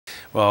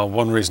Well,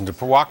 one reason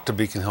to walk to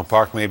Beacon Hill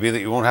Park may be that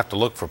you won't have to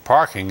look for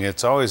parking.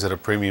 It's always at a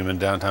premium in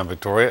downtown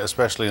Victoria,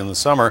 especially in the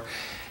summer.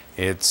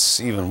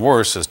 It's even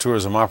worse as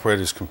tourism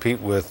operators compete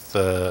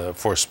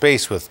for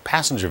space with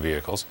passenger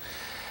vehicles.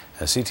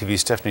 As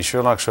CTV's Stephanie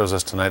Sherlock shows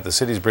us tonight, the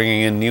city's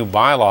bringing in new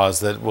bylaws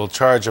that will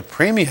charge a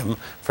premium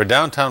for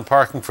downtown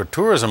parking for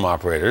tourism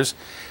operators,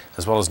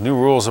 as well as new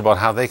rules about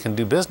how they can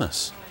do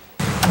business.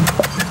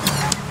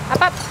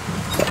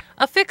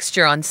 A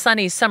fixture on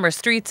sunny summer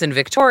streets in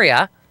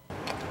Victoria.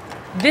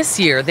 This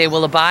year, they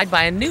will abide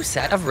by a new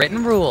set of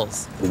written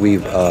rules.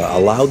 We've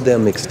allowed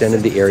them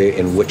extended the area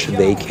in which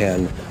they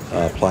can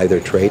apply their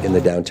trade in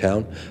the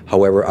downtown.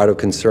 However, out of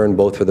concern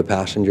both for the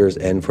passengers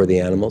and for the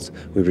animals,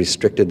 we've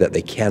restricted that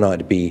they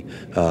cannot be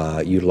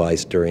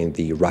utilized during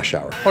the rush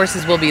hour.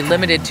 Horses will be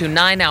limited to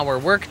 9-hour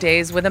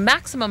workdays with a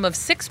maximum of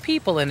 6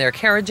 people in their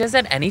carriages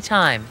at any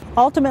time.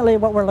 Ultimately,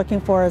 what we're looking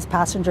for is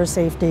passenger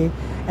safety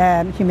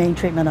and humane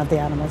treatment of the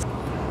animals.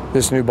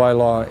 This new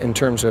bylaw, in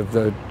terms of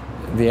the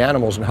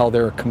animals and how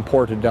they're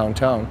comported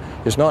downtown,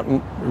 is not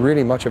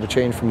really much of a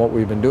change from what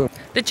we've been doing.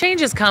 The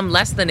changes come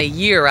less than a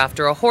year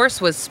after a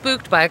horse was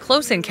spooked by a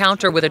close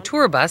encounter with a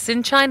tour bus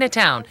in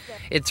Chinatown.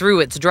 It threw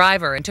its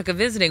driver and took a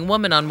visiting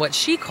woman on what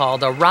she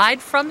called a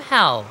ride from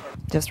hell.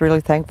 Just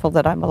really thankful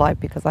that I'm alive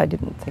because I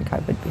didn't think I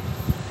would be.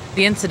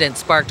 The incident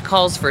sparked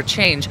calls for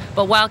change,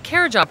 but while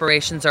carriage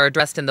operations are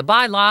addressed in the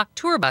bylaw,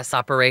 tour bus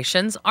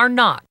operations are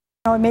not.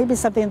 It may be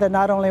something that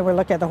not only we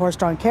look at the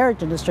horse-drawn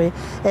carriage industry,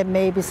 it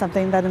may be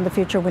something that in the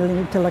future we'll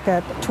need to look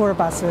at tour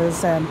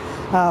buses and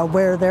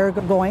where they're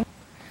going.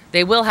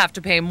 They will have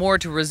to pay more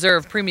to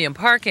reserve premium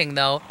parking,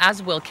 though,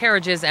 as will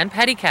carriages and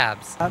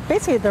pedicabs.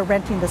 Basically, they're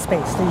renting the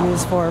space to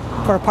use for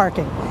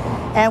parking.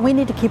 And we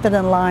need to keep it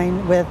in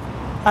line with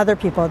other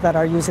people that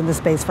are using the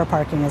space for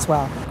parking as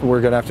well.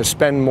 We're going to have to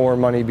spend more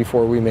money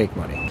before we make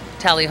money.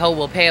 Tally-ho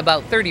will pay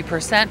about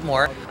 30%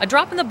 more. A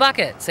drop in the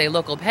bucket, say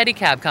local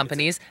pedicab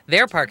companies.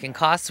 Their parking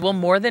costs will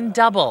more than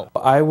double.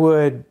 I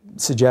would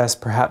suggest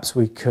perhaps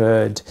we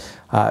could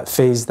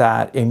phase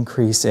that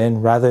increase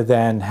in rather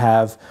than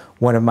have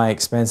one of my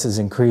expenses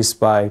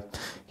increased by,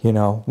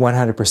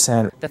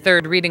 100%. The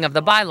third reading of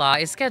the bylaw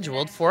is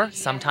scheduled for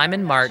sometime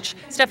in March.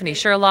 Stephanie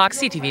Sherlock,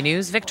 CTV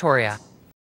News, Victoria.